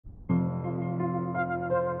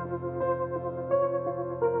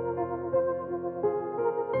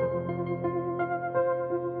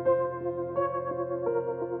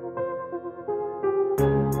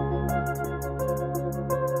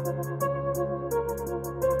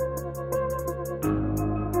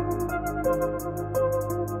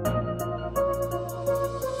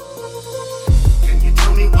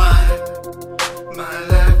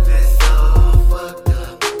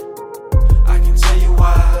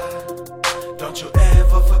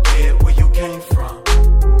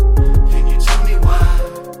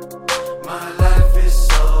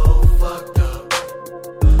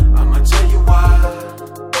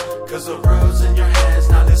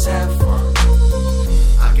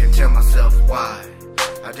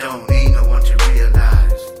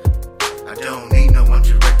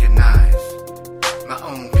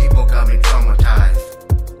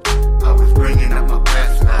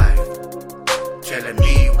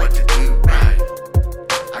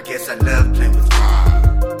I love playing with fire.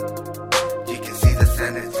 You can see the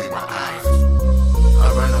sadness in my eyes.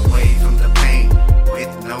 I run away from the pain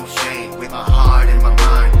with no shame. With my heart and my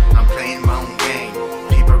mind, I'm playing my own game.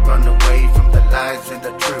 People run away from the lies and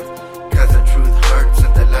the truth, cause the truth hurts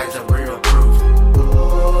and the lies are real proof.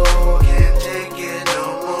 Oh, can't take it no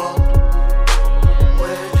more.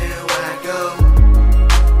 Where do I go?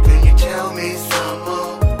 Can you tell me some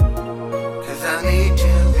more? Cause I need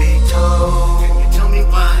to be told. Can you tell me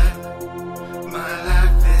why my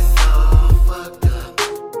life is so fucked up?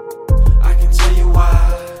 I can tell you why.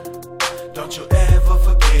 Don't you ever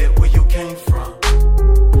forget where you came from.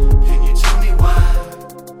 Can you tell me why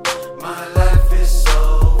My life is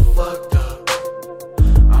so fucked up.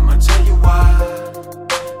 I'ma tell you why.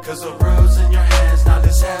 Cause the world's in your hands, now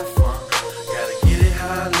let's have fun. Gotta get it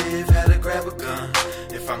how I live, had to grab a gun.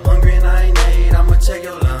 If I'm hungry and I ain't ate, I'ma take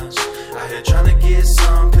your lunch. I here tryna get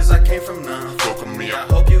some, cause I came from none. Fuck with me, I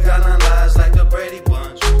hope you got none lies like the Brady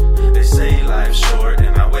Bunch. They say life's short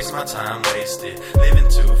and I waste my time wasted. Living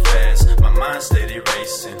too fast, my mind steady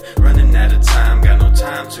racing. Running out of time, got no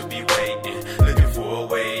time to be waiting. Looking for a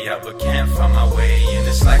way out but can't find my way in.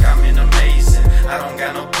 It's like I'm in a maze and I don't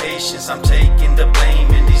got no patience. I'm taking the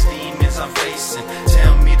blame and these demons I'm facing.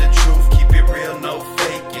 Tell me the truth, keep it real, no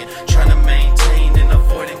faking. Trying to maintain and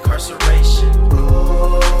avoid incarceration.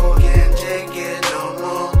 Oh, can't take it no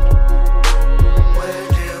more. Where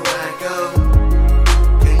do I go?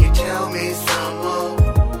 Can you tell me some more?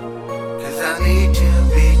 Cause I need to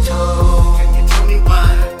be told. Can you tell me why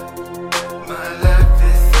my life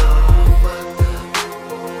is so fucked up?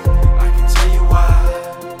 I can tell you why.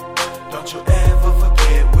 Don't you ever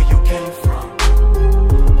forget where you came from.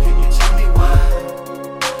 Can you tell me why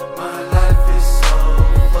My life is so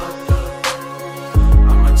fucked up.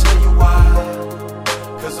 I'ma tell you why.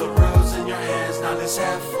 Cause the world's in your hands, now let's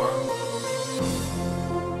have fun.